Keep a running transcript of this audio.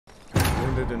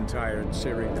bloated and tired,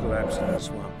 Ciri collapsed in the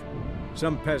swamp.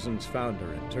 Some peasants found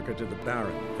her and took her to the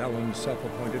Baron, Valen's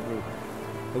self-appointed ruler.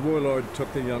 The warlord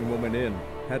took the young woman in,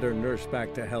 had her nursed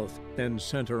back to health, then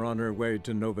sent her on her way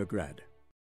to Novigrad.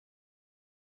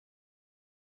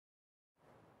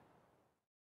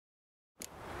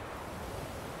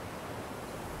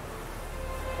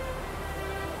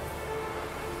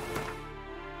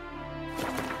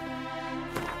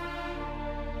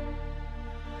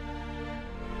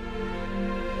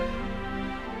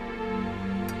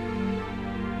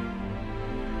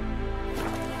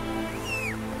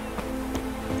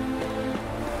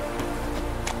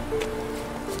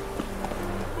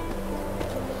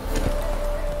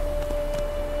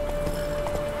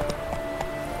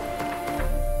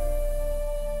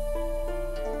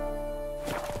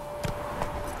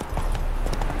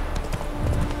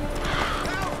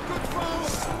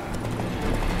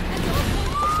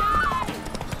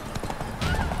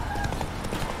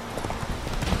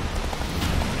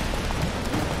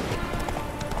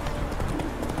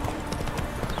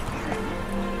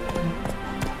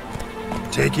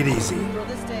 Take it easy.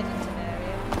 Brother stayed in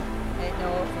Temeria. Ain't no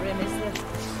hope for him, is there?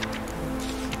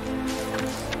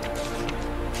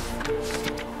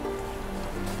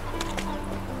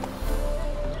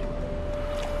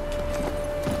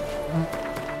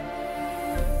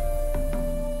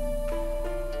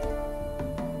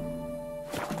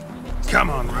 Come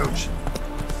on, Roach.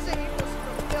 Save us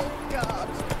from Nilfgaard.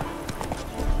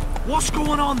 What's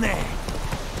going on there?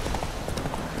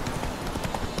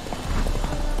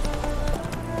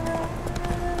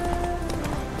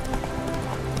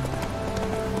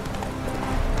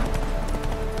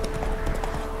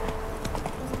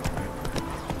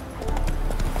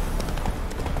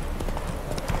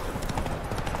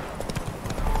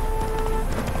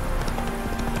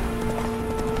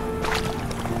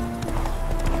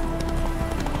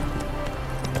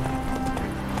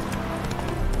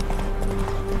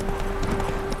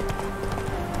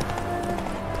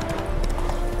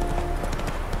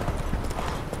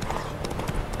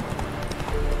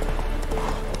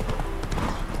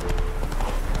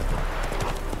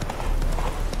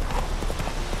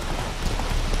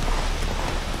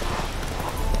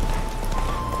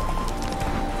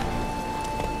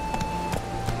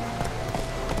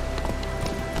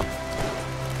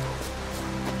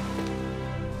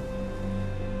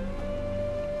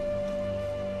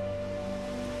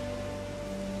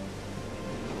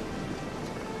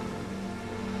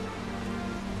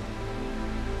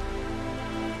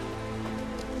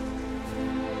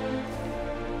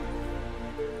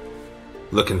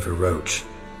 Looking for Roach.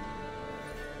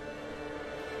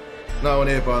 No one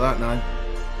here by that name.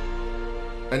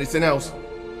 Anything else?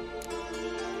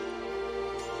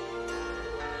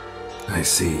 I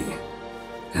see.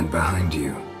 And behind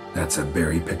you, that's a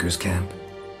berry picker's camp?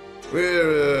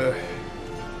 We're,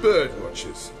 bird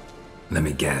watchers. Let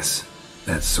me guess.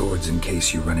 That sword's in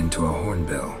case you run into a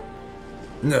hornbill.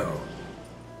 No.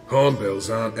 Hornbills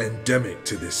aren't endemic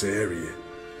to this area.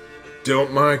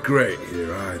 Don't migrate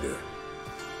here either.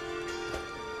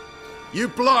 You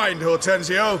blind,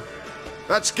 Hortensio?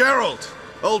 That's Geralt,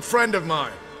 old friend of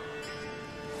mine.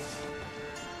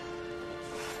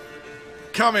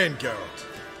 Come in, Geralt.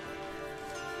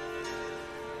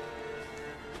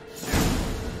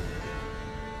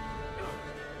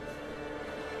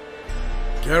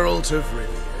 Geralt of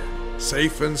Rivia,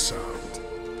 safe and sound.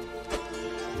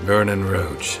 Vernon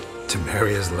Roach,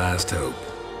 Temeria's last hope.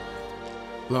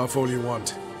 Laugh all you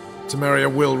want.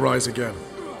 Temeria will rise again.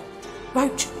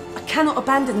 Roach, I cannot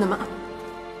abandon them.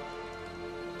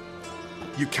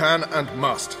 You can and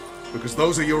must, because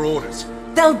those are your orders.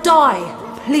 They'll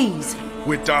die, please.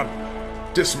 We're done.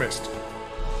 Dismissed.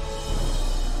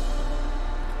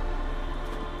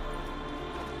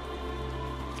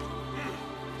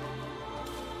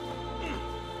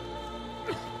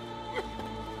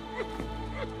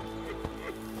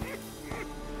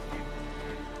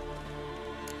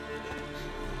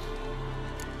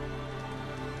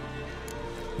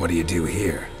 What do you do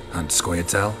here? Hunt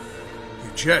Scoia'tael?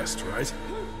 You jest, right?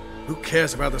 Who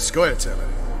cares about the Scoia'tael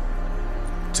anymore?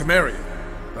 Temeria,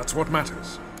 that's what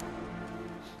matters.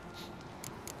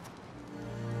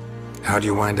 How'd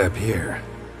you wind up here?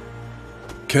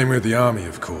 Came with the army,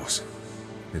 of course.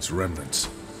 Its remnants.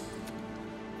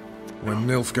 When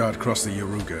Nilfgaard crossed the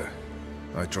Yaruga,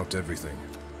 I dropped everything,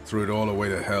 threw it all away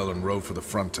to hell and rode for the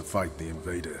front to fight the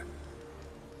invader.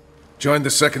 Joined the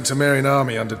 2nd Temerian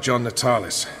army under John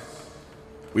Natalis.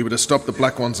 We were to stop the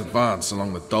Black One's advance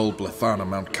along the Dol Blathana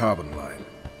Mount Carbon line.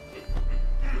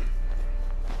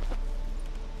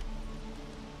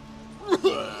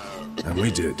 And we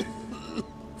did.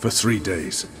 For 3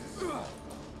 days.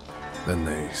 Then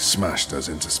they smashed us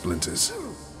into splinters.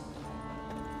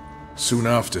 Soon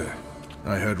after,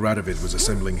 I heard Radovid was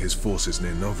assembling his forces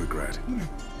near Novigrad.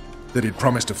 That he'd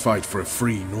promised to fight for a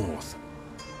free North.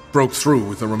 Broke through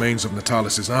with the remains of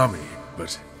Natalis' army,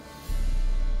 but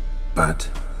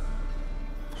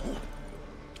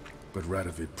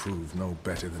Radovid proved no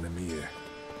better than Emir.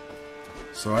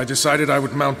 So I decided I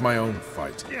would mount my own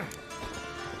fight.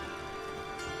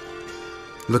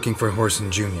 Looking for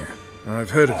Horson Jr.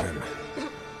 I've heard of him,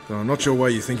 though I'm not sure why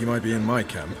you think he might be in my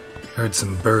camp. Heard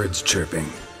some birds chirping.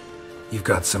 You've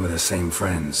got some of the same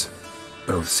friends.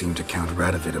 Both seem to count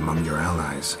Radovid among your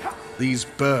allies. These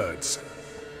birds.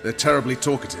 They're terribly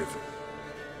talkative.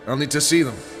 I'll need to see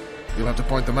them. You'll have to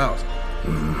point them out.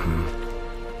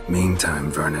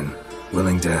 Meantime, Vernon,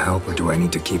 willing to help or do I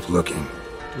need to keep looking?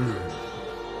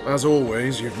 As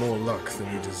always, you've more luck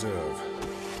than you deserve.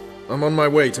 I'm on my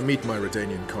way to meet my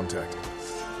Redanian contact.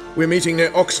 We're meeting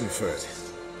near Oxenford,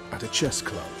 at a chess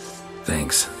club.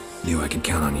 Thanks. Knew I could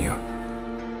count on you.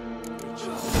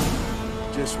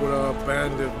 Just what our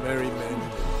band of merry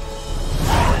men.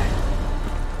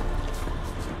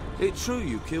 It's true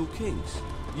you killed kings.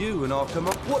 You and our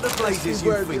command. What the blazes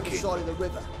you thinking? Side of the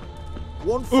river.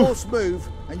 One false move,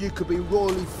 and you could be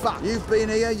royally fucked. You've been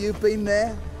here, you've been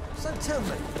there. So tell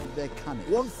me, they're cunning.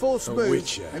 One false move,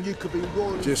 witcher. and you could be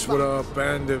royally Just fucked. what our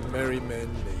band of merry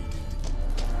men need.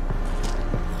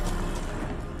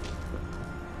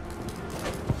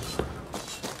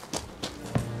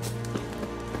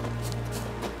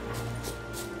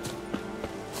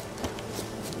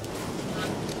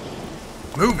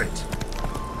 Move it!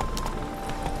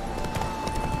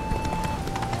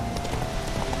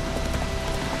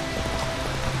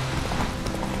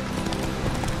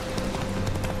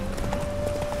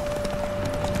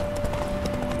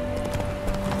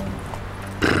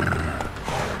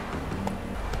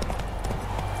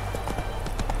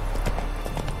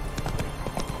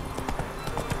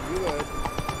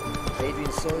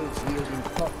 Adrian soils yielding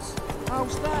pots.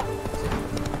 How's that?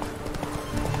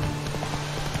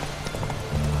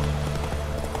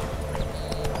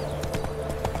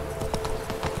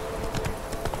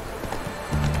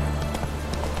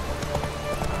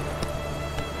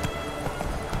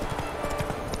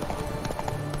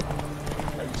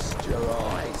 Feast your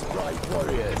eyes, brave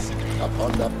warriors,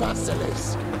 upon the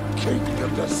basilisk, king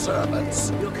of the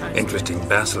serpents. Interesting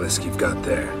basilisk you've got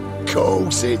there.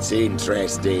 Course it's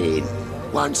interesting.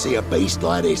 Won't see a beast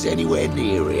like this anywhere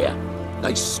near here.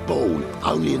 They spawn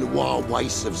only in the wild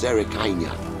wastes of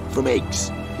Zerrikania, from eggs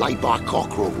laid by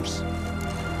cockerels.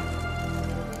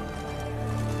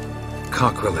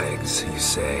 Cockerel eggs, you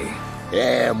say?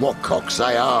 Yeah, and what cocks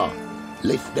they are.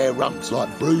 Lift their rumps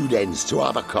like brood hens to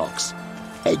other cocks.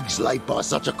 Eggs laid by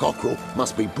such a cockerel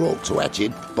must be brought to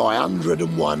hatching by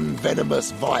 101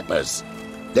 venomous vipers.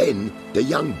 Then the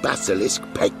young basilisk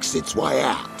pecks its way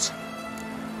out.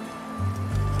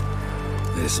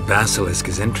 This basilisk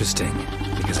is interesting,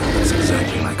 because it looks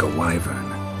exactly like a wyvern.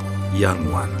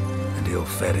 Young one, and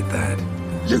ill-fed at that.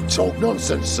 You talk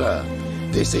nonsense, sir.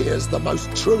 This here's the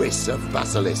most truest of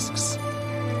basilisks.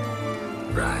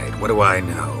 Right, what do I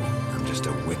know? I'm just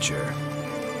a witcher.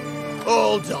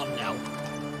 Hold on now.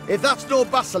 If that's no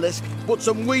basilisk, but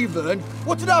some wyvern,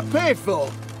 what did I pay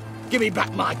for? Give me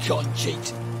back my cotton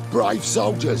cheat. Brave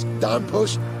soldiers, don't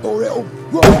push, or it'll...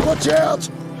 Right, watch out!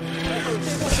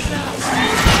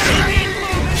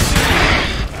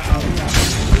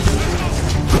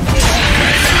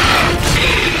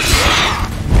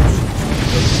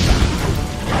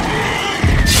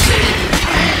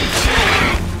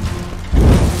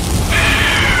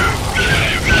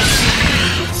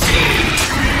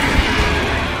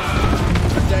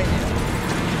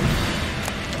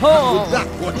 Oh! That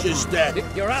watcher's dead.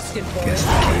 You're asking for Guess it.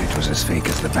 the cage was as fake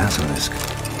as the basilisk.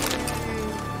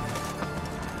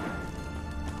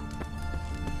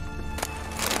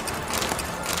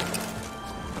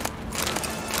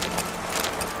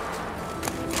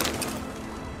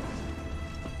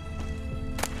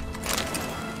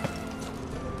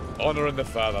 Honor in the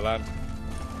fatherland.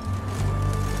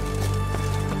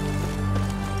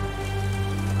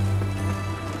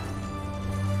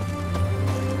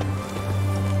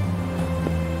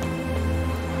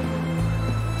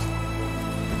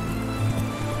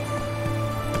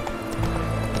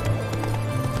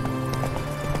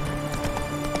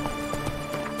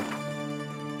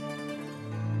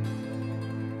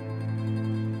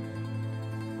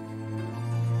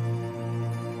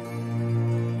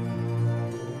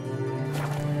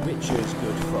 Witchers,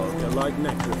 good folk, are like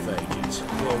necrophages,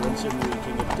 warrants and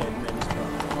reeking of dead men's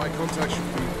blood. My contact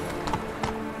should be...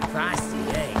 Fasty,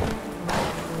 eh?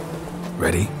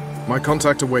 Ready? My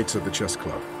contact awaits at the chess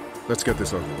club. Let's get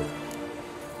this over with.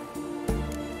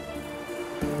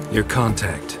 Your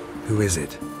contact, who is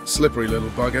it? Slippery little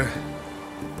bugger.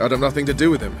 I'd have nothing to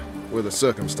do with him. Were the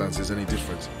circumstances any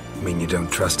different? Mean you don't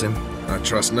trust him? I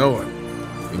trust no one,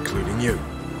 including you.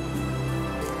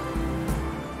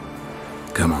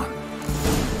 Come on.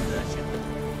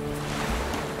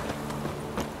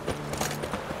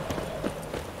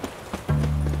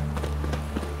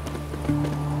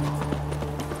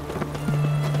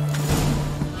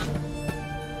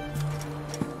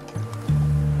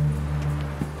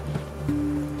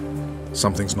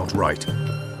 Something's not right.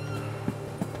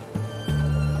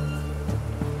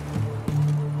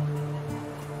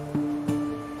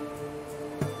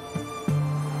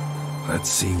 Let's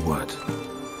see what.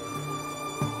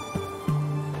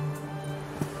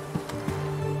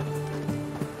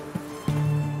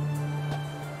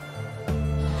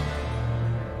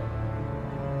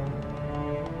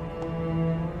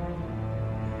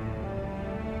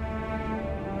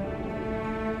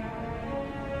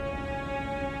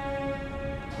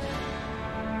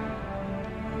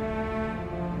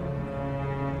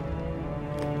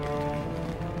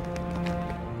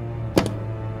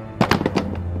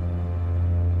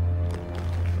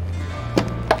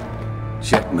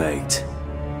 Checkmate.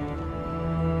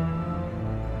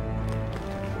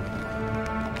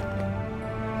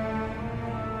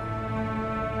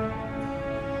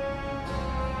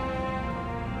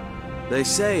 They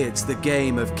say it's the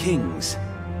game of kings.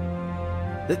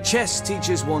 That chess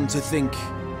teaches one to think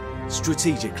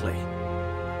strategically.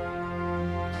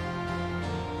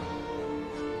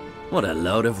 What a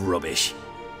load of rubbish.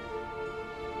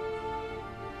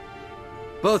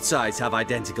 Both sides have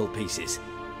identical pieces.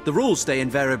 The rules stay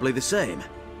invariably the same.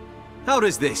 How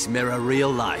does this mirror real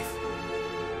life?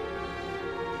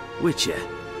 Witcher,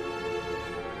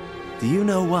 do you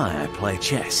know why I play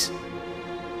chess?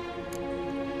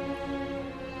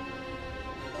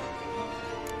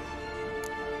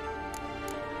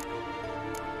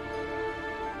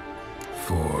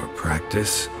 For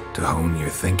practice? To hone your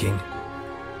thinking?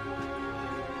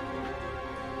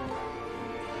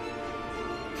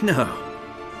 No.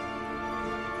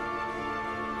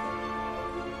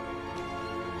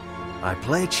 I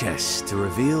play chess to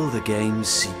reveal the game's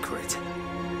secret.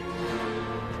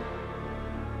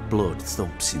 Blood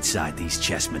thumps inside these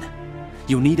chessmen.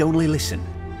 You need only listen,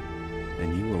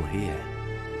 and you will hear.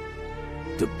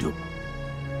 Dub-dub,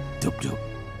 dub-dub,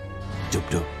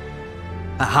 dub-dub.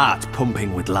 A heart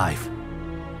pumping with life.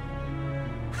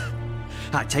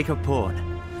 I take a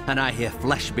pawn, and I hear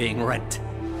flesh being rent.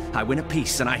 I win a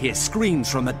piece, and I hear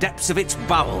screams from the depths of its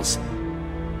bowels.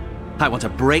 I want to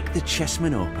break the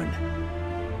chessmen open.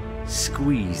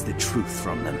 Squeeze the truth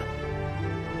from them.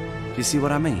 Do you see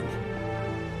what I mean?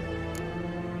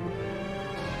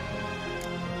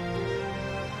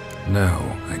 No,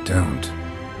 I don't.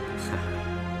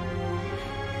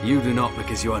 You do not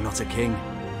because you are not a king.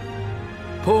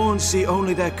 Pawns see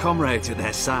only their comrades at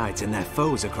their sides and their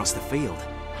foes across the field.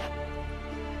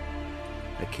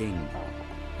 A king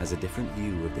has a different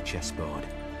view of the chessboard.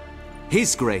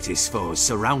 His greatest foes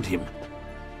surround him.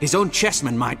 His own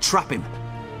chessmen might trap him.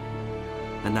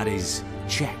 And that is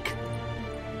check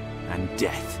and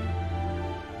death.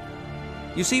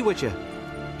 You see, Witcher,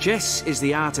 chess is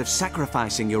the art of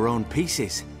sacrificing your own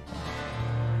pieces.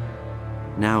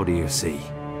 Now do you see?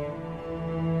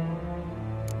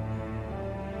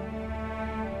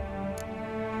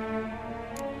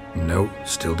 No,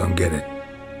 still don't get it.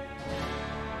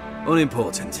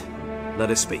 Unimportant. Let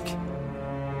us speak.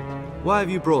 Why have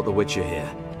you brought the Witcher here?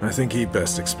 I think he'd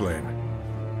best explain.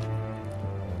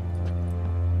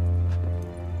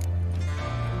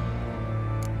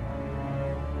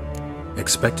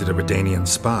 Expected a Redanian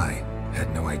spy.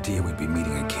 Had no idea we'd be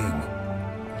meeting a king.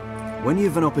 When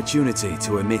you've an opportunity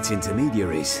to omit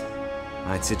intermediaries,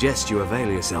 I'd suggest you avail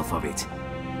yourself of it.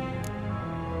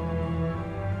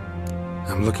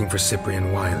 I'm looking for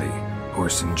Cyprian Wiley,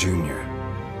 Orson Jr.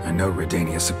 I know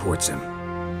Redania supports him.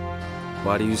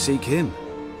 Why do you seek him?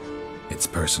 It's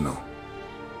personal.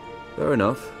 Fair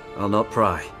enough. I'll not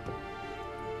pry.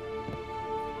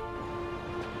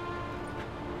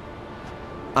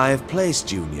 I have placed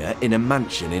Junior in a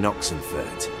mansion in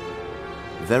Oxenfurt.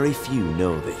 Very few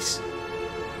know this.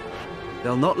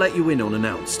 They'll not let you in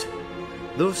unannounced.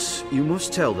 Thus, you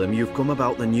must tell them you've come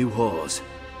about the new whores.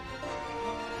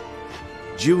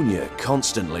 Junior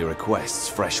constantly requests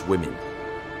fresh women.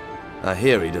 I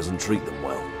hear he doesn't treat them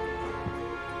well.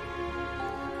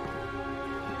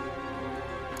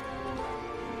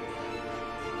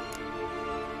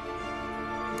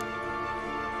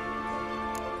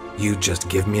 You just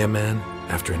give me a man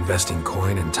after investing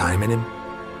coin and time in him?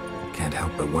 Can't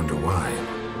help but wonder why.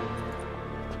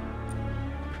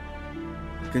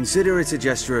 Consider it a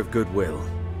gesture of goodwill.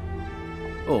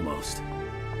 Almost.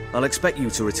 I'll expect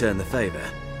you to return the favor.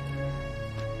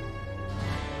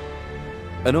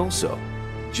 And also,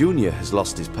 Junior has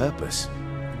lost his purpose.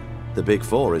 The Big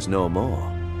Four is no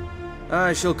more.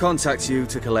 I shall contact you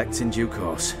to collect in due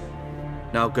course.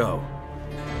 Now go.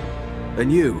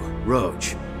 And you,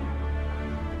 Roach.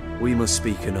 We must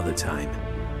speak another time.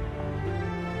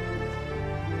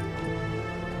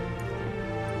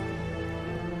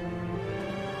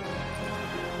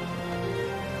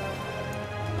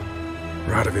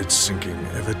 Radovid's sinking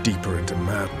ever deeper into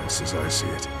madness as I see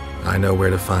it. I know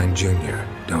where to find Junior.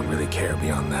 Don't really care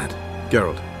beyond that.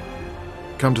 Geralt,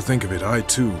 come to think of it, I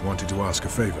too wanted to ask a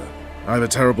favor. I have a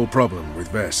terrible problem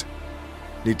with Vess.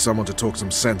 Need someone to talk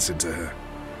some sense into her.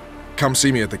 Come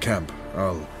see me at the camp.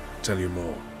 I'll tell you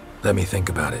more. Let me think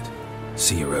about it.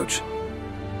 See you, Roach.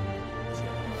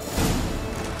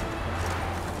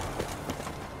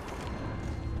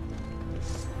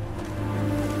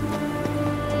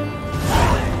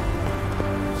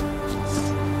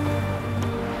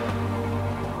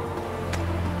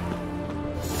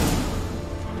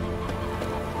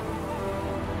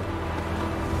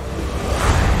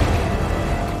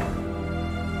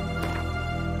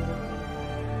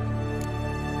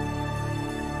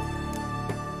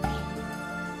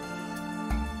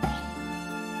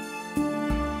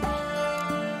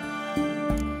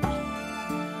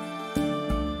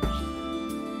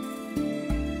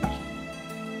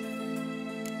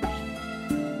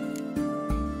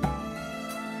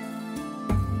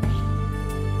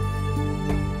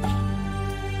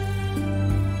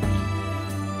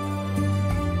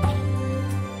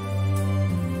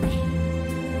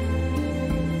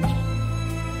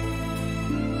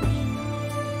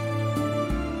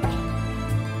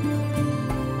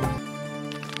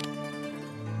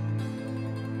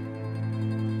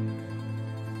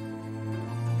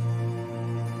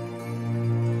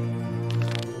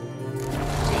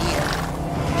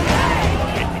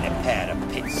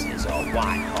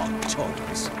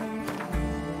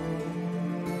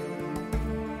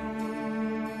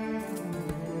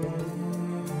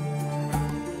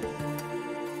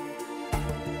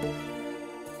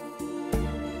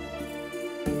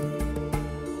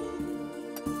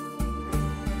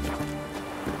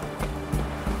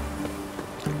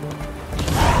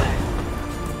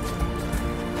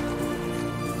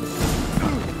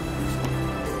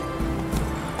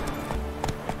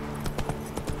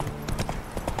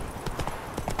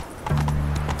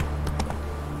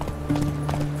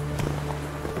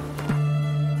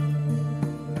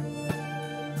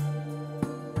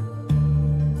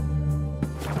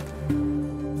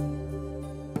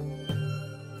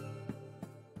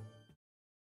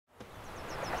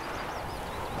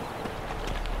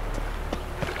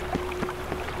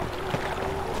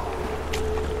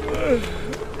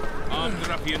 Armed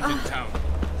ruffians in town.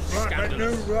 Right,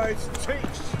 no rights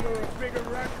takes. You're a bigger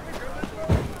rat.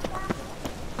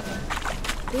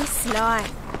 This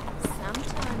life,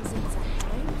 sometimes it's a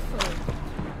handful.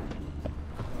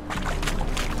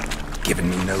 Giving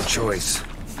me no choice.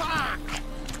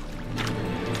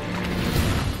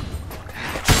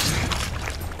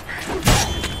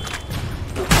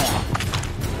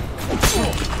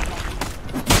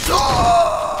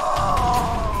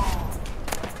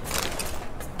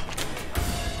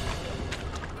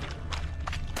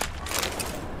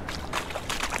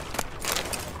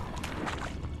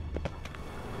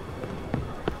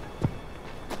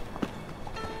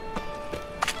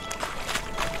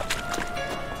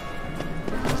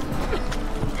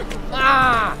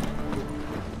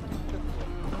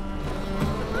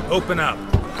 Open up.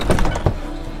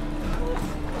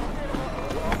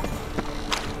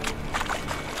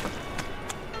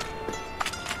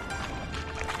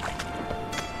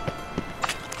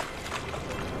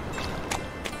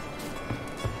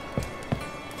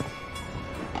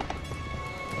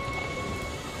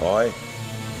 Aye?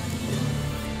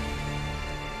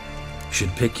 Should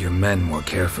pick your men more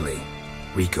carefully.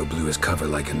 Rico blew his cover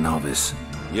like a novice.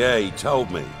 Yeah, he told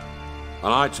me.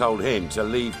 And I told him to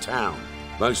leave town.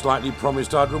 Most likely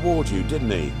promised I'd reward you,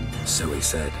 didn't he? So he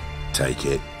said. Take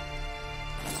it.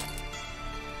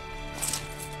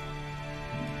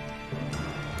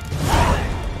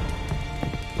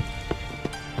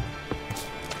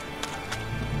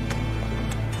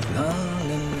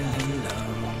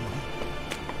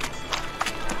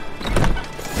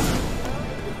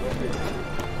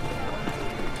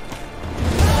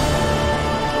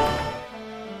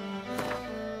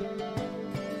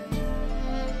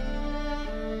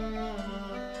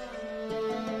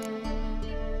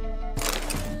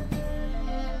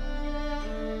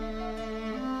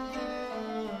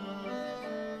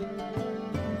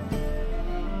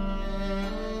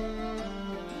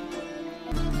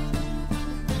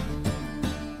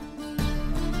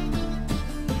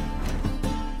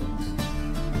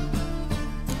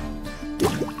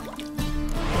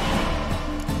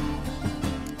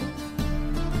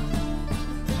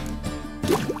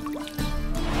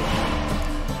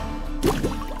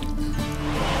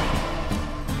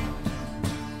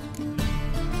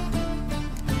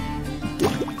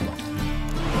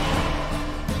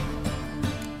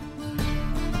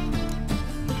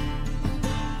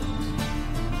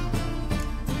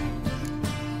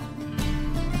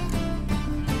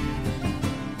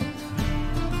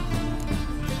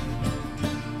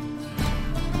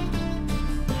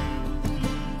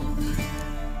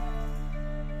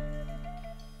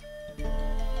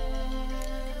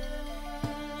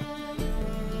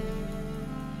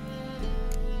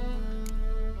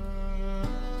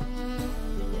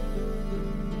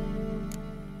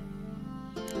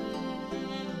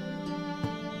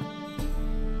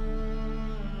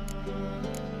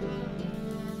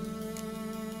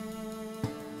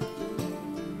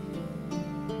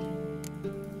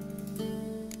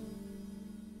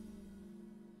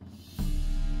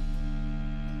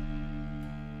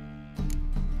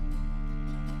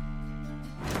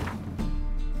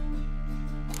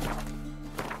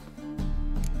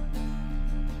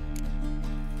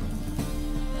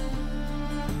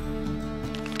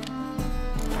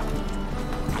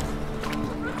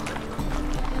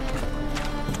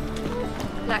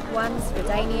 ones,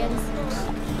 Redanians.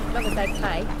 As long as they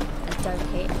pay and don't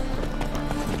hit.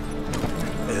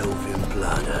 Elven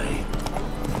blood, eh?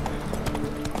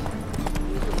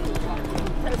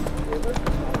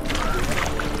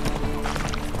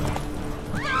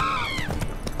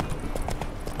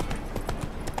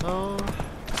 Oh,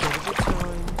 terrible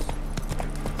times.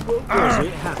 What was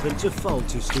it happened to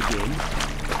Faltist again?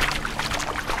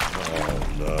 Oh,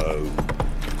 no.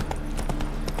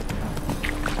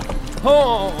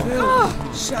 Oh!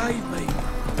 Save me!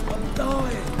 I'm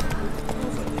dying!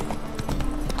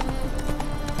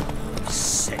 I'm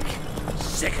sick.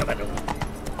 Sick of it all.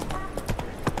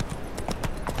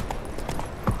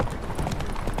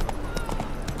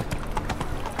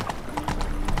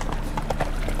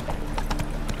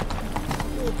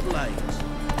 Your blades.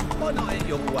 Why not hit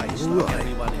your waist like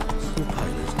everyone else? You're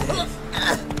pale as death.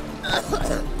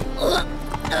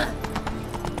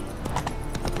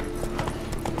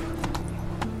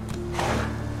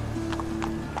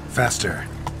 Faster.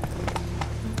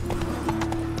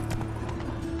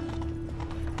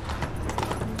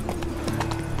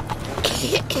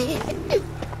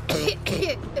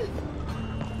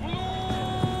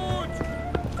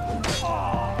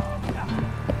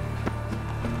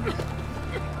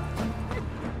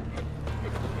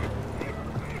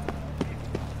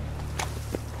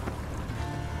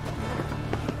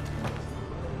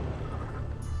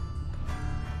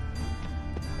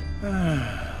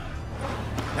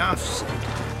 Now see.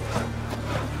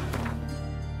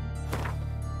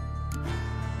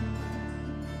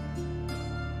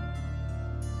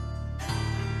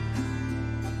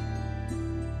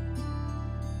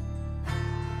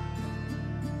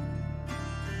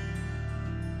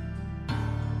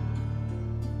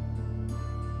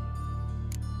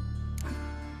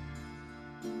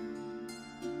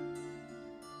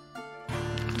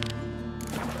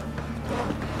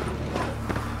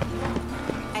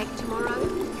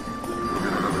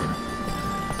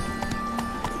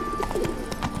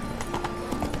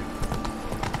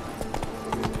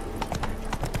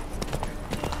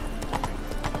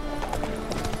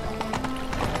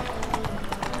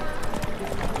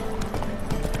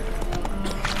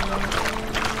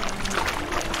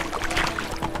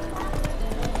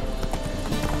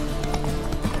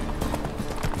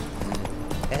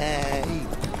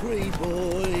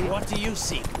 What do you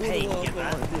seek,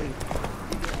 pain-giver?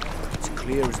 It's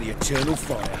clear as the eternal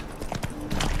fire.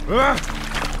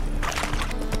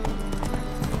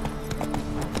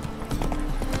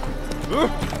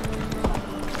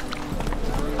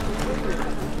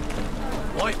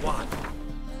 White one.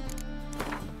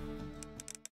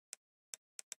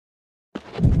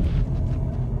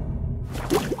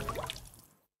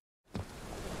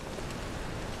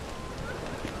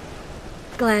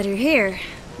 Glad you're here.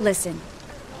 Listen,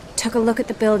 took a look at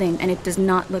the building and it does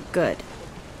not look good.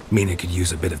 Mean it could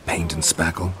use a bit of paint and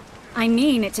spackle? I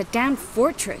mean, it's a damn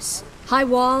fortress. High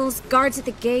walls, guards at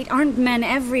the gate, armed men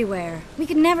everywhere. We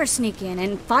could never sneak in,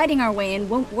 and fighting our way in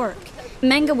won't work.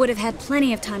 Menge would have had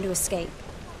plenty of time to escape.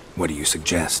 What do you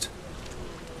suggest?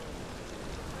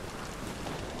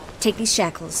 Take these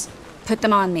shackles. Put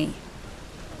them on me.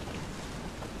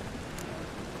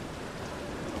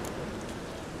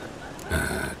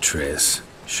 Triss,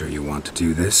 sure you want to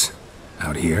do this?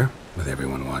 Out here, with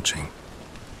everyone watching?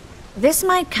 This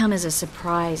might come as a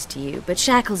surprise to you, but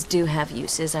shackles do have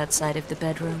uses outside of the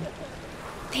bedroom.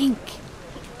 Think.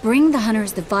 Bring the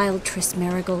hunters the vile Triss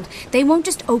Marigold. They won't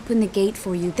just open the gate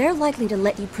for you. They're likely to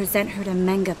let you present her to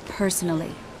Menge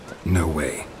personally. No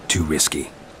way. Too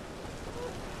risky.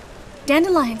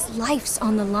 Dandelion's life's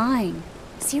on the line.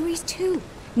 Series 2.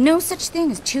 No such thing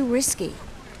as too risky.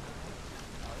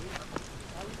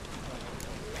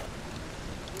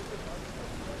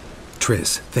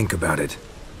 Triss, think about it.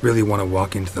 Really want to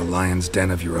walk into the lion's den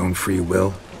of your own free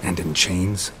will, and in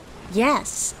chains?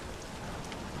 Yes.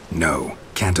 No,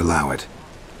 can't allow it.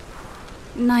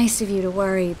 Nice of you to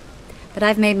worry, but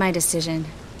I've made my decision,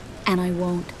 and I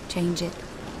won't change it.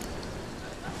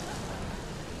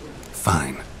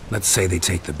 Fine. Let's say they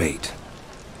take the bait.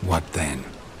 What then?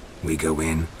 We go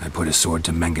in, I put a sword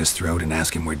to Menge's throat and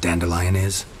ask him where Dandelion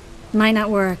is? Might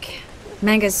not work.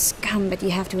 Menge's scum, but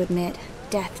you have to admit,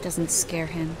 death doesn't scare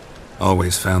him.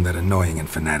 Always found that annoying in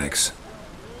fanatics.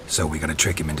 So we gotta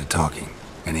trick him into talking.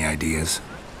 Any ideas?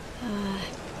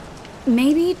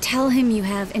 Maybe tell him you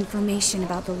have information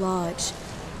about the lodge.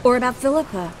 Or about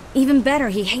Philippa. Even better,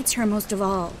 he hates her most of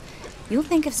all. You'll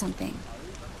think of something.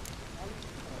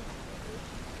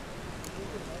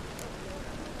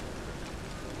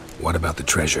 What about the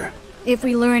treasure? If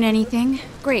we learn anything,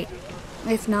 great.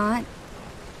 If not...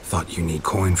 Thought you need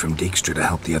coin from Dijkstra to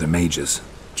help the other mages.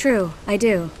 True, I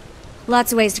do.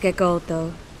 Lots of ways to get gold,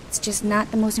 though. It's just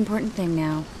not the most important thing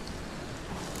now.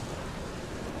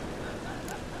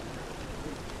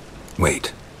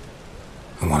 Wait.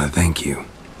 I want to thank you.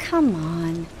 Come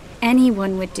on.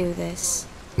 Anyone would do this.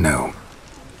 No,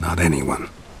 not anyone.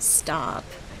 Stop.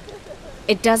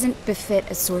 It doesn't befit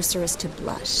a sorceress to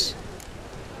blush.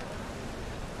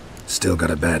 Still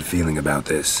got a bad feeling about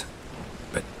this.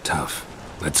 But tough.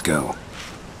 Let's go.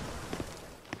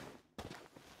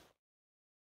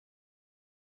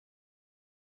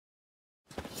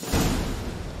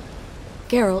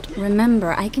 Geralt,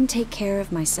 remember, I can take care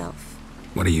of myself.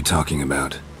 What are you talking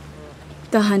about?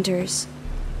 The hunters.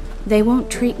 They won't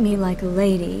treat me like a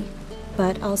lady,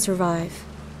 but I'll survive.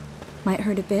 Might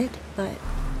hurt a bit, but...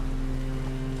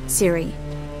 Ciri,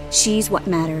 she's what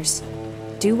matters.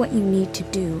 Do what you need to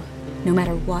do, no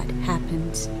matter what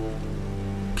happens.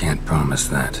 Can't promise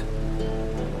that.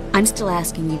 I'm still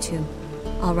asking you to,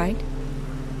 all right?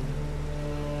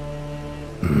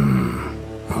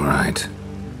 All right.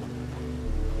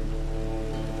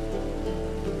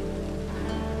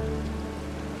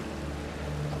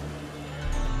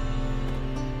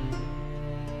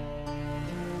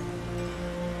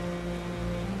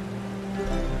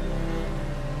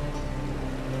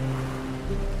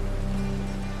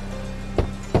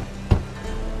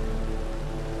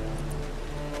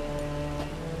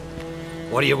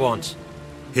 What do you want?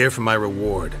 Here for my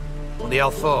reward. What the hell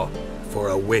for? For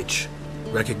a witch.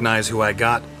 Recognize who I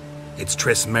got? It's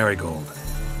Triss Merigold.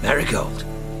 Merigold?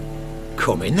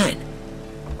 Come in then.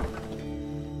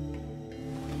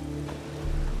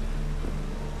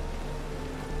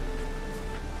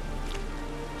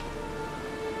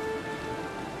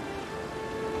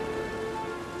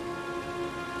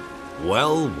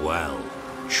 Well, well.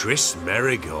 Triss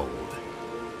Merigold.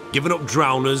 Giving up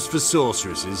drowners for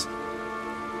sorceresses?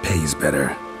 Pays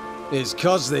better. It's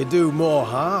 'cause they do more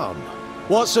harm.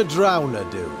 What's a drowner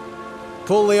do?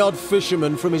 Pull the odd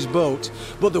fisherman from his boat.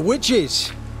 But the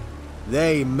witches,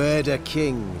 they murder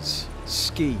kings,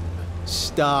 scheme,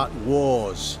 start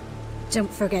wars.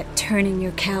 Don't forget turning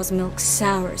your cow's milk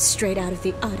sour straight out of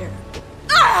the udder.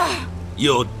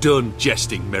 You're done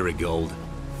jesting, Merigold.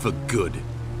 For good.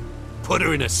 Put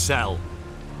her in a cell.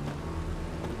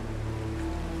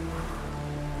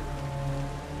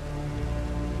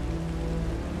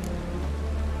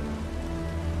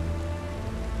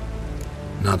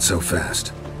 Not so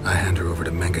fast. I hand her over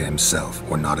to Menge himself,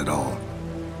 or not at all.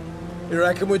 You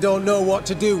reckon we don't know what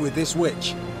to do with this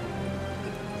witch?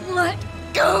 Let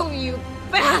go, you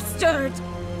bastard!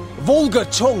 Vulgar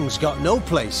tongue's got no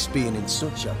place being in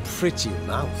such a pretty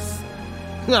mouth.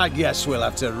 I guess we'll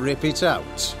have to rip it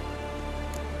out.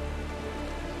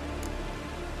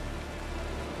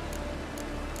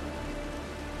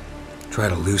 Try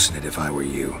to loosen it if I were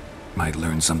you. Might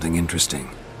learn something interesting.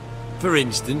 For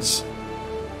instance?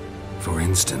 For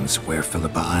instance, where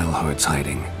Philippa Eilhart's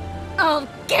hiding. I'll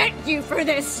get you for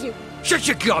this, you... Shut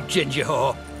your gob, ginger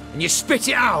whore, and you spit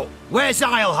it out. Where's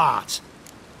Eilhart?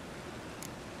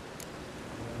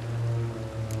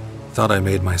 Thought I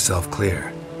made myself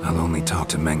clear. I'll only talk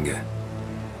to Menge.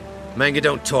 Menge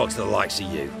don't talk to the likes of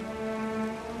you.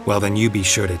 Well, then you be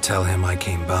sure to tell him I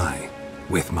came by,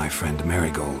 with my friend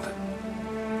Merigold.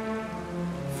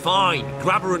 Fine,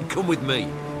 grab her and come with me.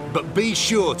 But be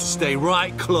sure to stay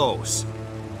right close.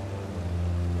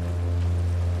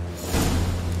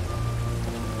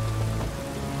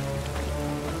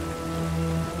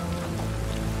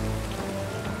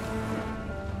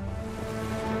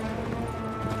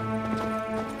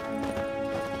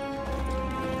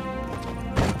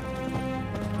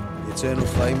 The eternal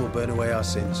flame will burn away our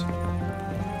sins.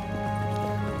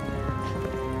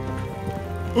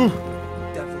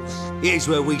 Here's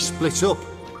where we split up.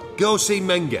 Go see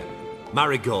Menge.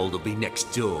 Marigold will be next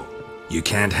door. You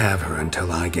can't have her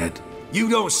until I get... You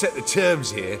don't set the terms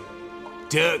here.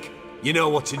 Dirk, you know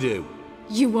what to do.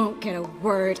 You won't get a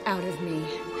word out of me.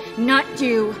 Not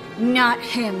you, not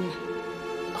him.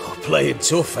 Oh, playing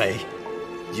tough, eh?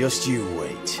 Just you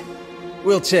wait.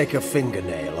 We'll take a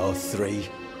fingernail or three.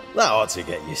 That ought to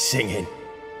get you singing.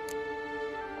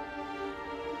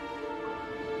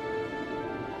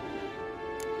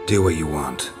 Do what you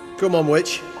want. Come on,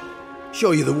 witch.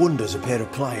 Show you the wonders a pair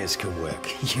of pliers can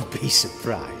work. You'd be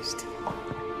surprised.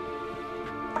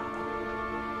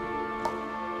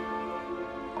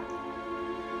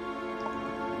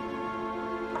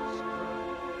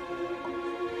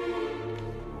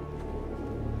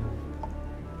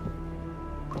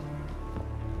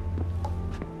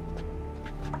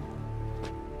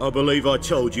 I believe I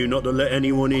told you not to let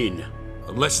anyone in.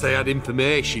 Unless they had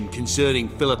information concerning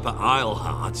Philippa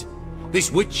Eilhart. This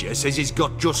witcher says he's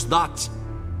got just that.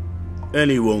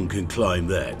 Anyone can claim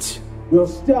that. We'll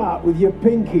start with your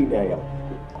pinky nail.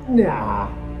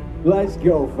 Nah, let's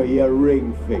go for your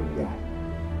ring finger.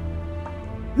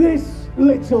 This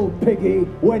little piggy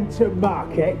went to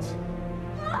market.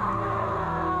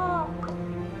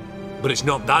 But it's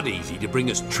not that easy to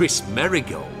bring us Triss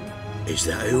Merigold. Is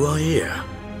that who I hear?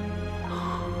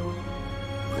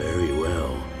 Very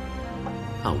well.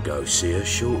 I'll go see her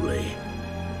shortly.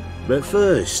 But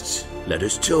first, let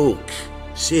us talk.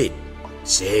 Sit.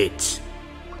 Sit.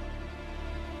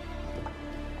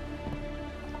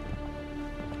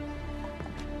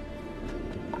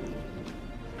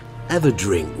 Have a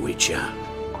drink, Witcher.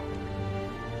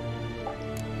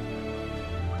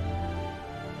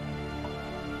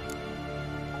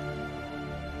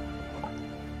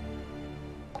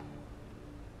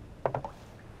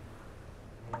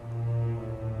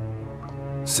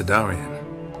 Sidarian.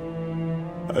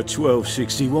 A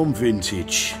 1261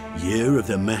 vintage, year of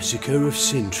the massacre of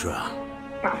Sintra.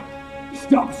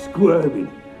 Stop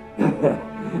squirming.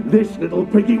 This little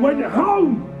piggy went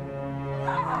home.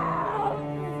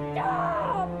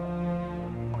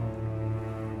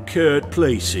 Kurt,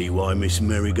 please see why Miss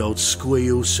Merigold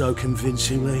squeals so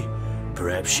convincingly.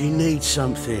 Perhaps she needs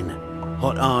something.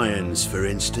 Hot irons, for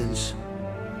instance.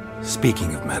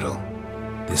 Speaking of metal,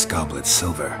 this goblet's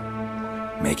silver.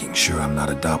 Making sure I'm not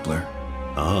a Doppler?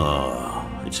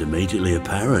 Ah, it's immediately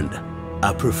apparent.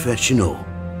 A professional.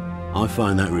 I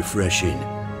find that refreshing.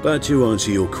 But to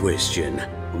answer your question,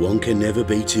 one can never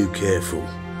be too careful.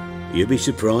 You'd be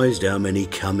surprised how many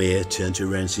come here turn to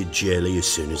rancid jelly as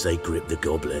soon as they grip the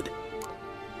goblet.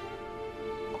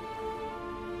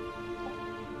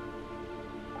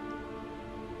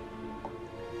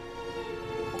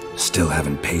 Still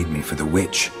haven't paid me for the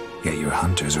witch, yet your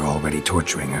hunters are already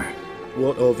torturing her.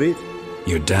 What of it?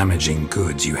 You're damaging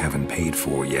goods you haven't paid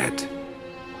for yet.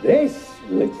 This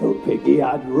little piggy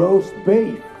had roast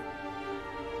beef.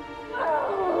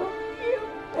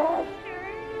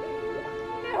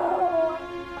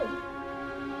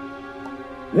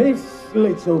 This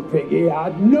little piggy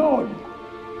had none.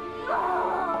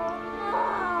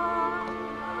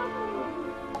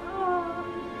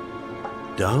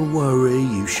 Don't worry,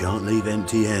 you shan't leave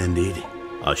empty-handed.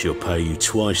 I shall pay you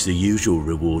twice the usual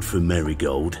reward for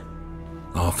Merigold.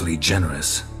 Awfully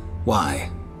generous.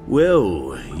 Why?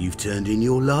 Well, you've turned in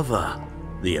your lover.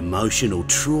 The emotional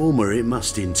trauma it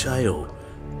must entail.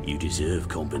 You deserve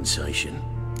compensation.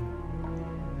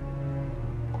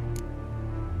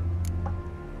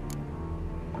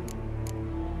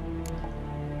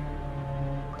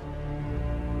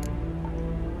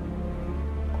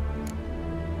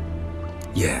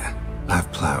 Yeah,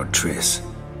 I've plowed Triss.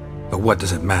 But what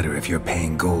does it matter if you're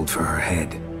paying gold for her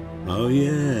head? Oh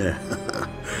yeah.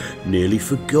 Nearly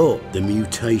forgot the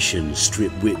mutations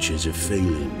strip witches of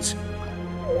feelings.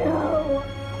 No,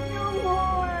 no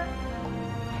more.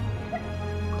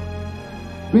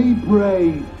 Be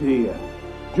brave, dear.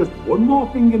 Just one more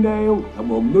fingernail and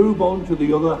we'll move on to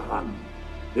the other hand.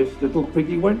 This little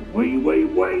piggy went wee.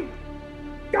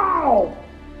 Ow!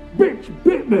 Bitch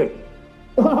bit me!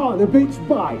 Oh, the bitch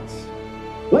bites.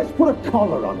 Let's put a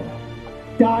collar on her.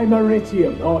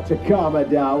 Dimeritium ought to calm her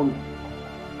down.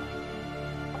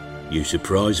 You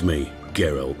surprise me,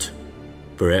 Geralt.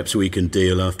 Perhaps we can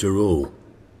deal after all.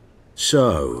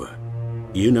 So,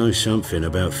 you know something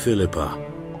about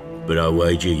Philippa, but I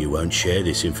wager you won't share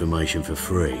this information for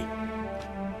free.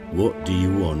 What do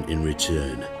you want in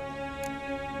return?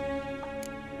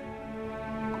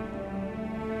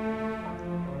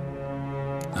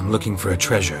 I'm looking for a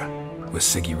treasure. Was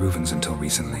Siggy Reuven's until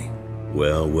recently.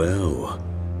 Well, well.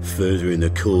 Furthering the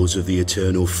cause of the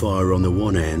eternal fire on the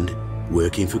one hand,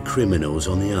 working for criminals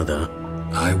on the other.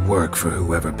 I work for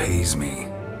whoever pays me.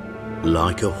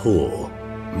 Like a whore?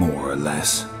 More or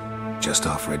less. Just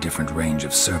offer a different range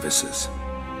of services.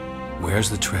 Where's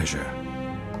the treasure?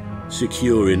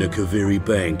 Secure in a Kaviri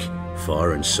bank,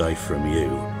 far and safe from you.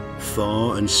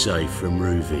 Far and safe from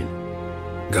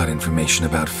Reuven. Got information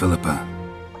about Philippa.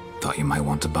 Thought you might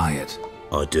want to buy it.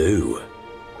 I do,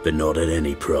 but not at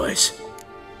any price.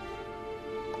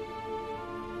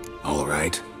 All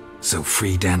right, so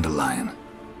free dandelion.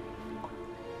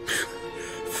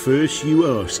 First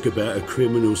you ask about a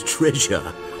criminal's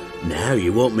treasure. Now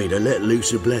you want me to let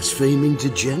loose a blaspheming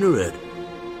degenerate.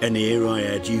 And here I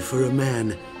had you for a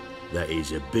man. That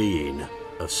is a being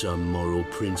of some moral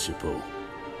principle.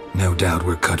 No doubt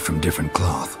we're cut from different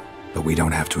cloth, but we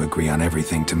don't have to agree on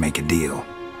everything to make a deal.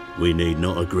 We need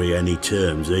not agree any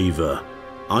terms either.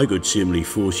 I could simply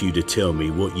force you to tell me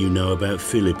what you know about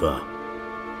Philippa.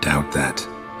 Doubt that.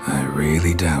 I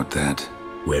really doubt that.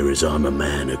 Whereas I'm a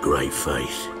man of great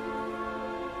faith.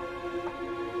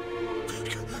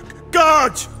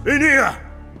 Guards! In here!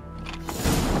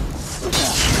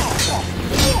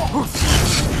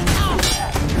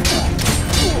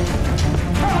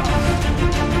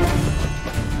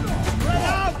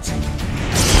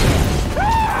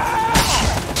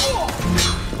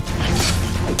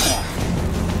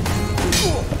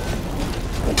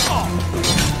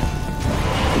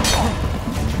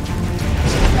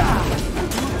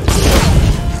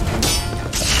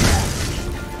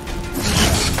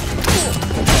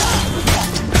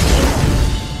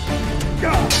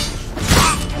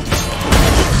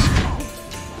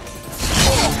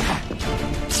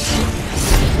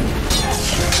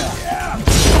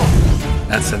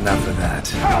 That's enough of that.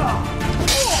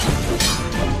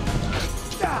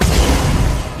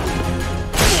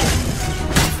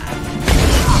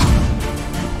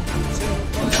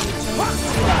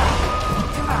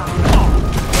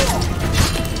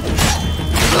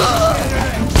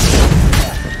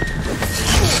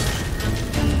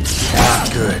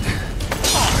 Good.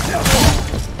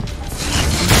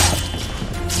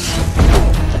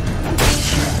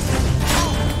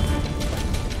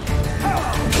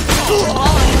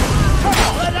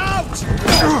 Let out!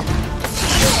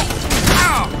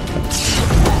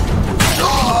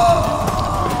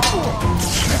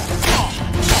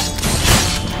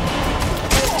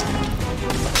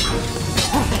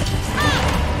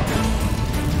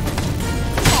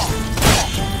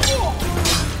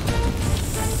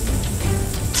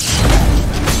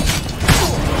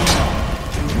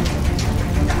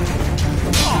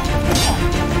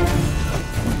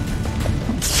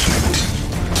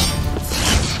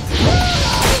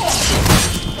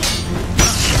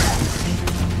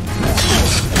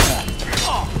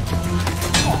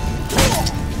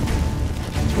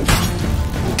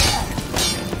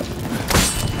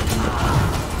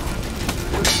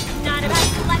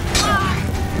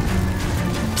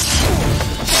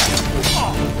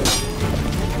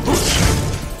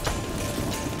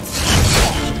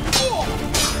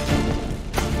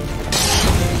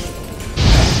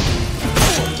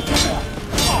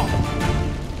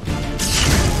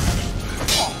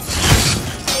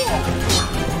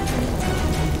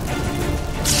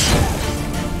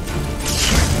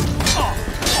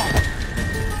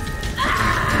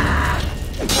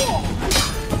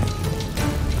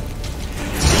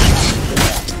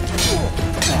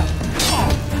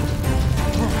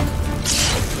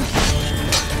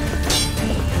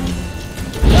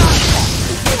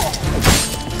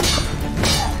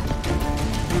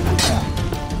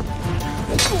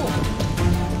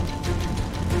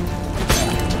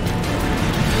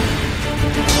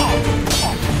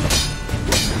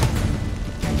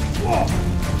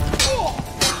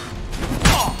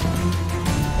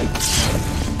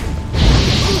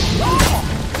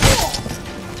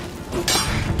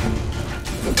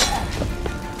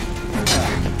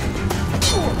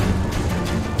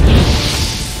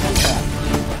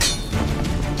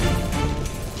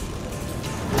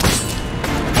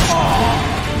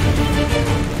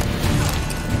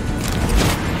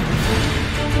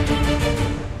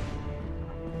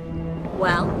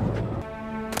 Well?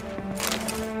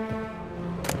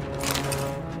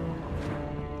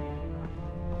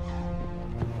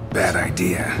 Bad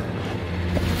idea.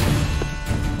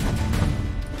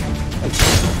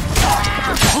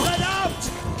 Let out!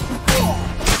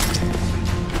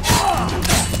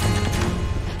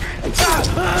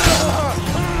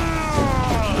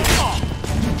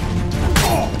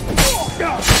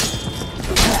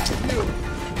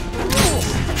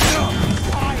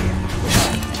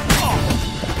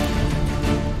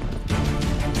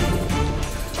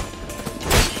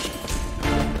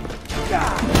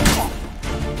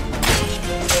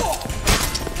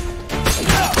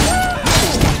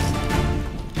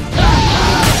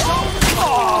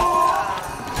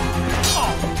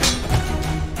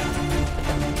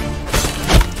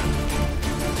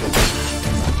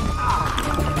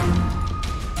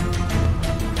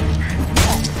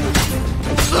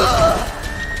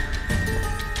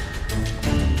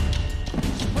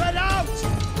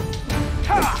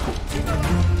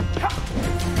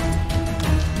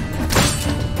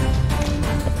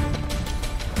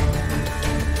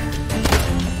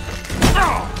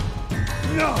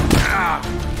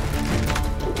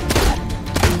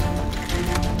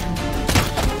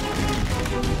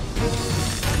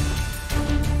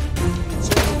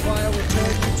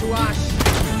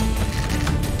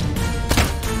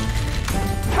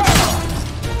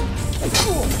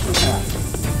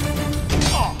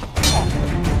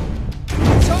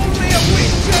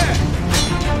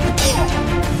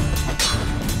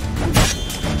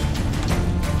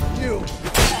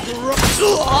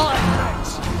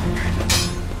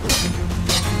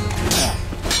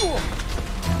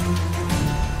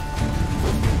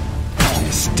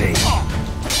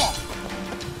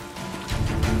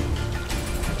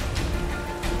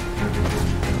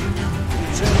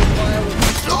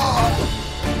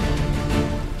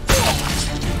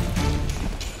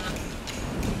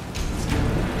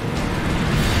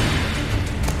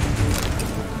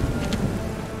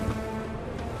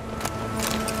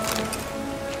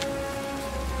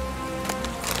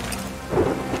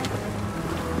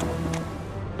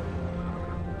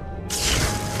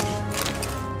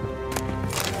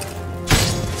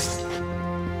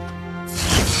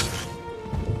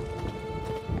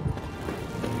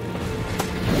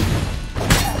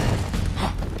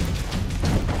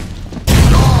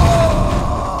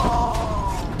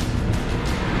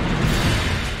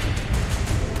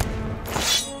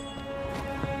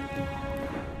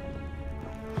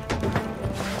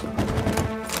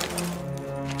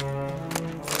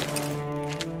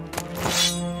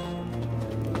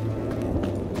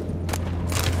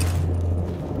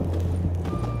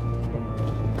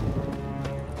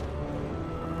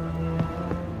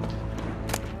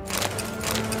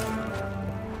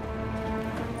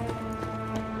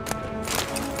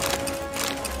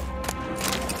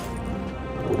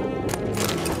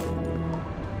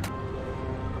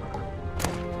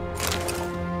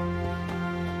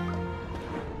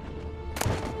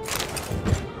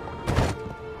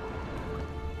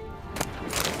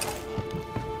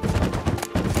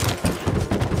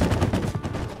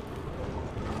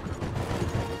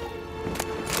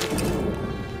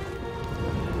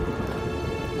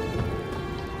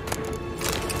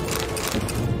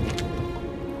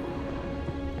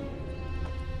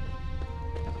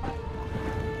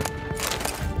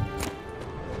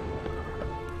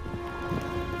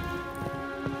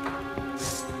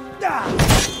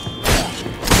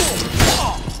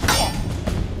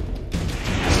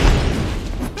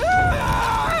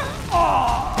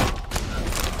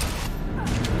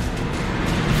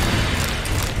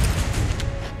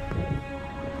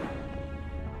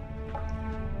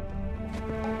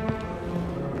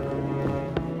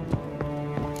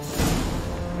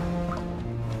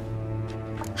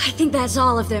 I think that's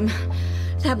all of them.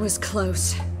 That was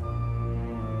close.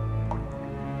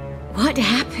 What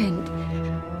happened?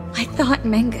 I thought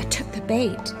Menge took the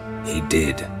bait. He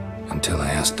did, until I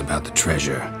asked about the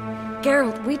treasure.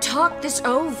 Geralt, we talked this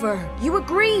over. You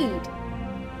agreed.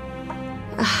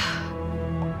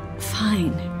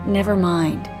 Fine, never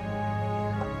mind.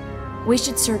 We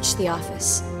should search the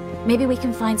office. Maybe we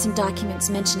can find some documents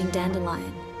mentioning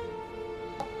Dandelion.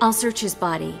 I'll search his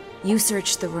body. You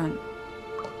search the room.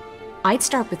 I'd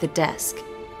start with the desk.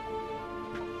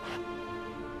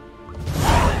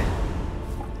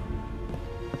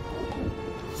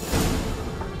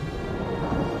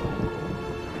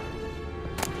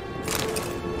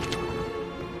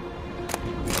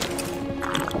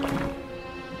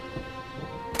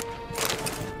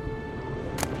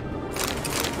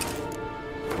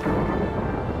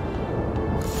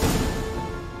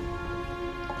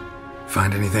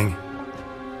 Find anything?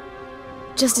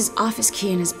 Just his office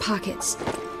key in his pockets.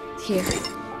 Here.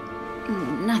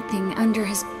 Nothing under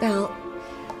his belt.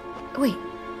 Wait,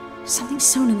 something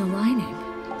sewn in the lining.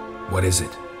 What is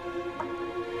it?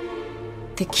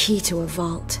 The key to a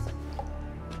vault.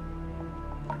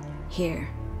 Here,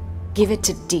 give it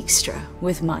to Dijkstra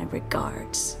with my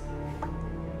regards.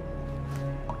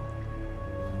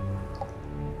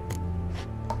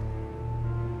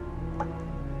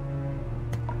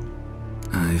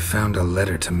 I found a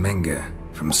letter to Menge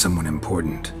from someone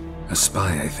important. A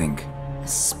spy, I think. A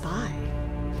spy?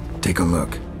 Take a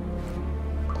look.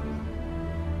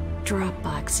 Drop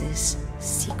boxes,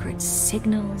 secret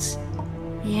signals.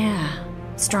 Yeah,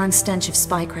 strong stench of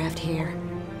spycraft here.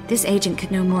 This agent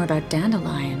could know more about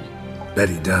Dandelion. Bet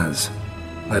he does.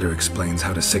 Letter explains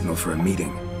how to signal for a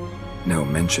meeting. No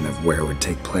mention of where it would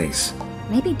take place.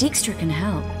 Maybe Dijkstra can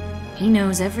help. He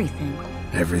knows everything.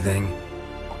 Everything?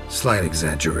 Slight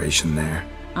exaggeration there.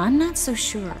 I'm not so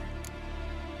sure.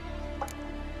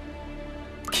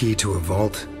 Key to a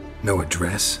vault? No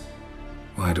address?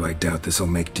 Why do I doubt this'll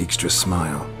make Dijkstra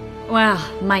smile? Well,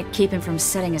 might keep him from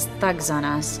setting his thugs on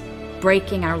us.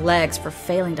 Breaking our legs for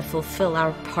failing to fulfill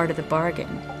our part of the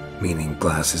bargain. Meaning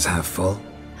glass is half full?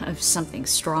 Of something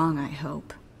strong, I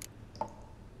hope.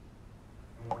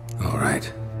 All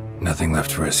right. Nothing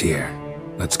left for us here.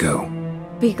 Let's go.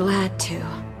 Be glad to.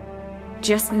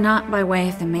 Just not by way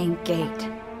of the main gate.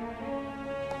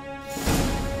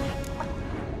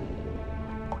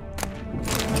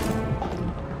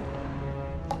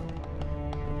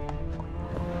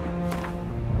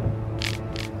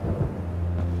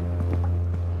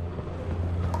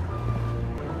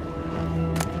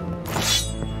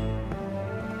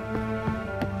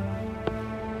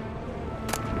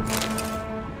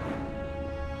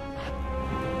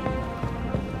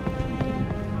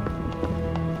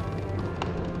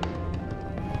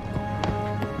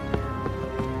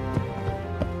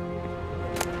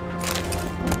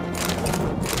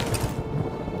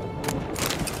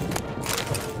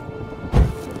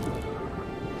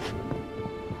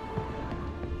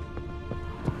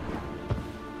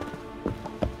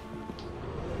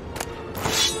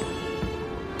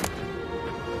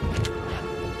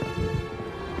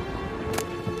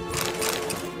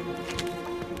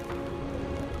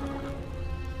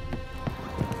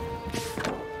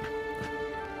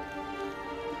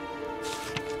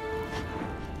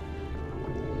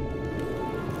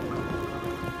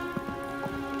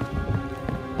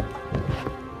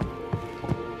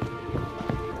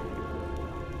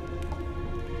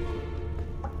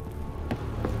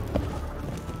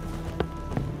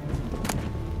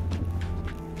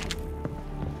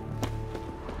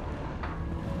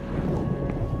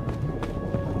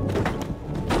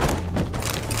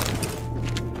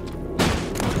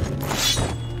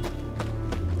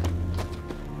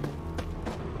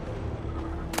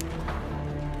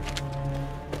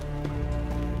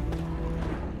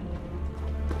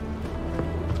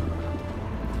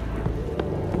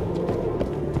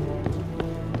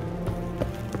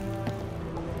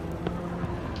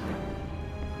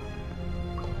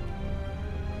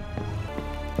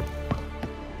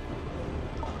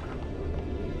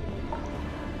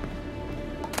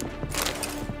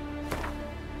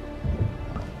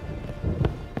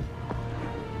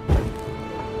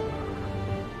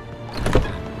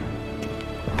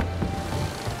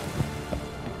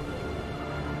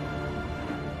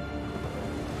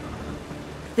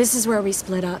 This is where we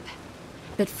split up.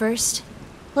 But first,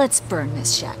 let's burn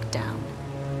this shack down.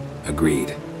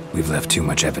 Agreed. We've left too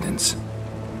much evidence.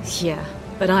 Yeah,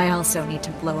 but I also need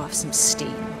to blow off some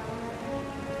steam.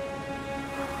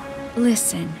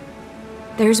 Listen,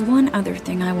 there's one other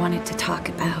thing I wanted to talk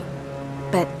about.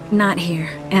 But not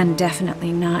here, and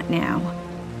definitely not now.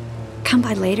 come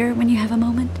by later when you have a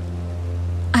moment?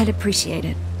 I'd appreciate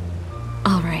it.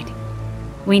 All right.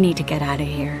 We need to get out of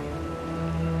here.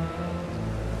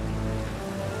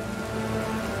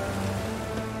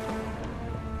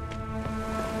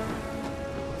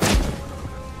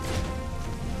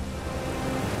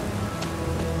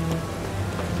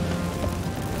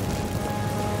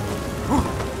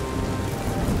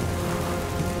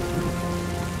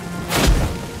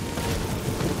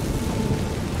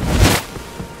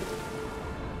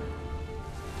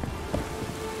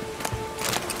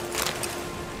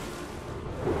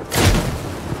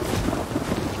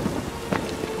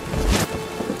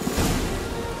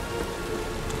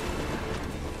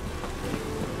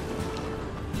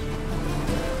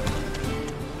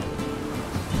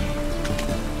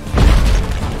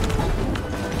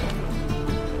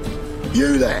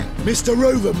 You there, Mr.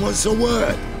 Reuben wants a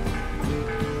word.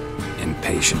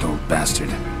 Impatient old bastard.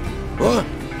 What?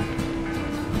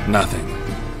 Nothing.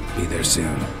 Be there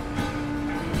soon.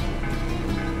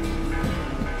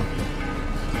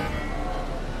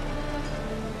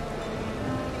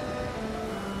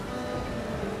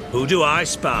 Who do I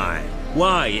spy?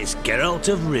 Why, it's Geralt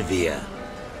of Rivia.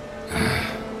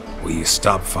 Will you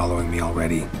stop following me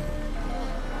already?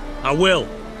 I will,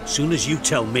 soon as you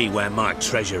tell me where my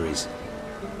treasure is.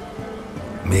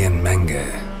 Me and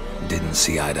Menge didn't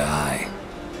see eye to eye.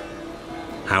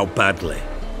 How badly?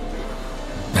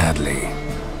 Badly.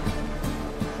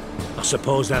 I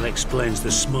suppose that explains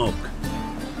the smoke.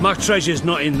 My treasure's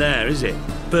not in there, is it?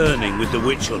 Burning with the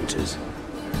witch hunters.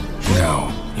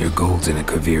 No, your gold's in a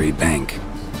Kaviri bank.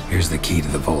 Here's the key to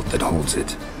the vault that holds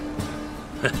it.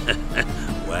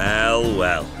 Well,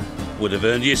 well. Would have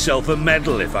earned yourself a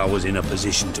medal if I was in a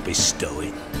position to bestow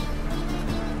it.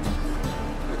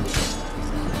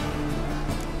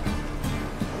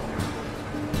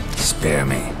 Spare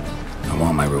me. I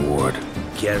want my reward.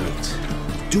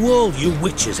 Geralt, do all you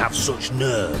witches have such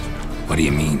nerve? What do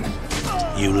you mean?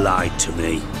 You lied to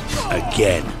me.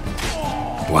 Again.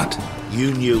 What?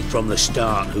 You knew from the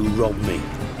start who robbed me,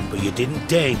 but you didn't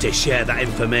deign to share that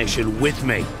information with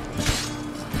me.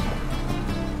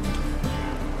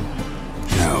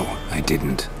 No, I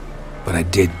didn't. But I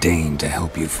did deign to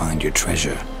help you find your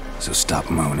treasure, so stop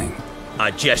moaning.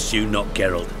 I jest you not,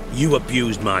 Geralt. You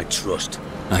abused my trust.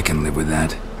 I can live with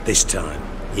that. This time,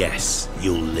 yes,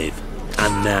 you'll live.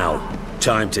 And now,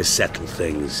 time to settle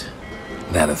things.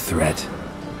 That a threat?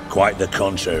 Quite the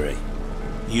contrary.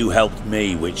 You helped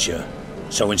me, Witcher.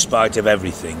 So in spite of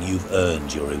everything, you've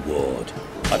earned your reward.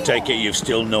 I take it you've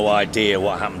still no idea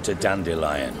what happened to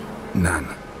Dandelion? None.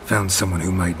 Found someone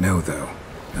who might know, though.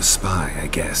 A spy, I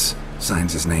guess.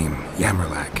 Signs his name,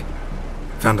 Yammerlak.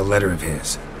 Found a letter of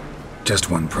his. Just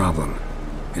one problem.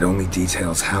 It only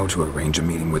details how to arrange a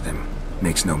meeting with him.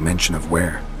 Makes no mention of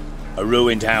where. A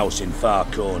ruined house in Far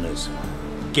Corners.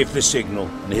 Give the signal,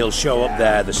 and he'll show up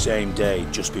there the same day,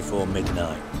 just before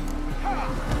midnight.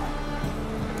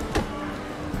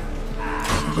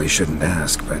 Probably shouldn't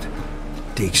ask, but...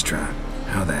 Dijkstra,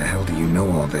 how the hell do you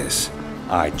know all this?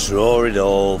 I draw it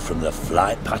all from the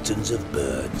flight patterns of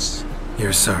birds.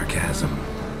 Your sarcasm.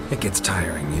 It gets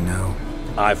tiring, you know?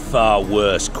 I've far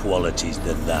worse qualities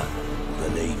than that,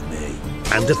 believe me.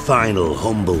 And a final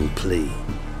humble plea.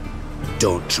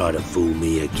 Don't try to fool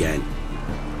me again.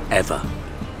 Ever.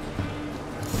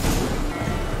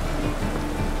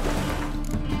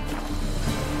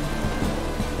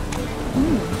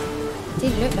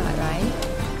 Didn't look like rain.